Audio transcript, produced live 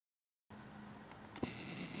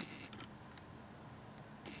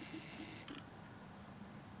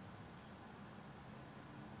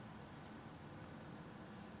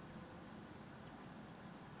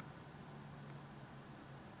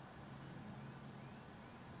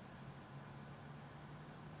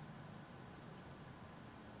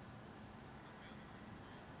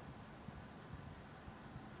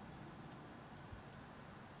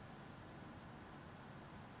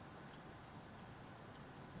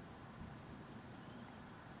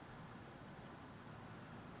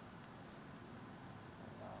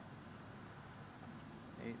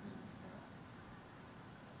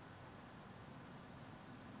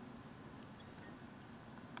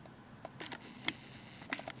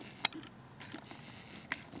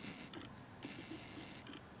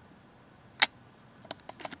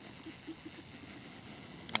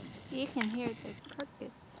you can hear the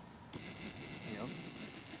crickets. Yep.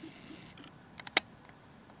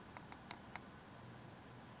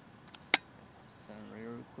 Sound right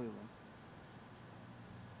over Cleveland.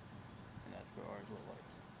 And that's what ours look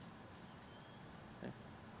like.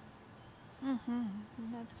 Okay.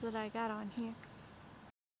 That's what I got on here.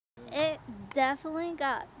 It definitely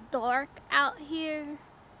got dark out here.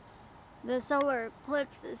 The solar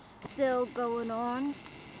eclipse is still going on.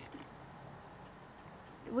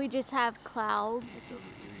 We just have clouds. It's over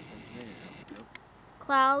here. Yep.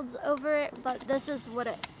 Clouds over it, but this is what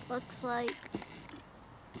it looks like.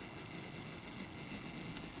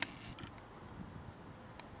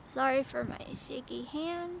 Sorry for my shaky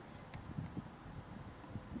hands.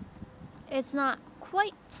 It's not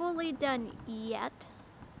quite fully done yet,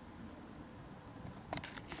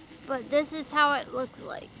 but this is how it looks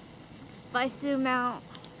like. If I zoom out,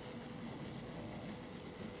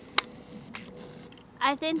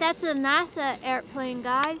 I think that's a NASA airplane,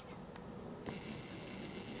 guys.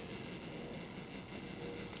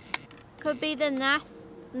 Could be the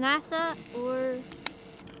NASA or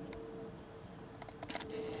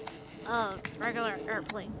a regular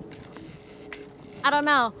airplane. I don't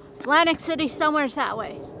know. Atlantic City somewhere's that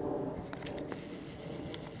way.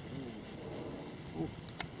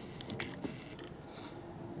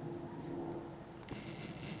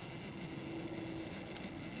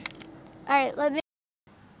 Alright,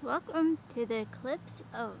 welcome to the eclipse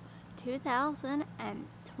of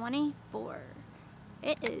 2024.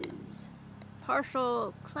 It is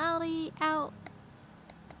partial cloudy out.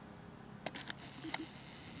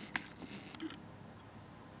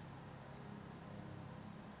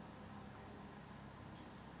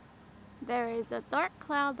 There is a dark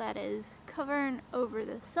cloud that is covering over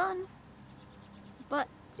the sun, but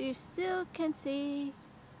you still can see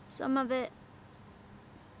some of it.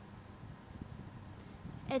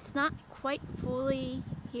 It's not quite fully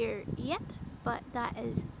here yet, but that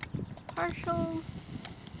is partial.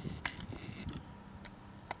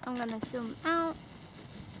 I'm gonna zoom out.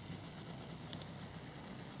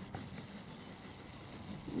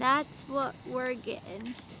 That's what we're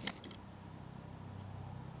getting.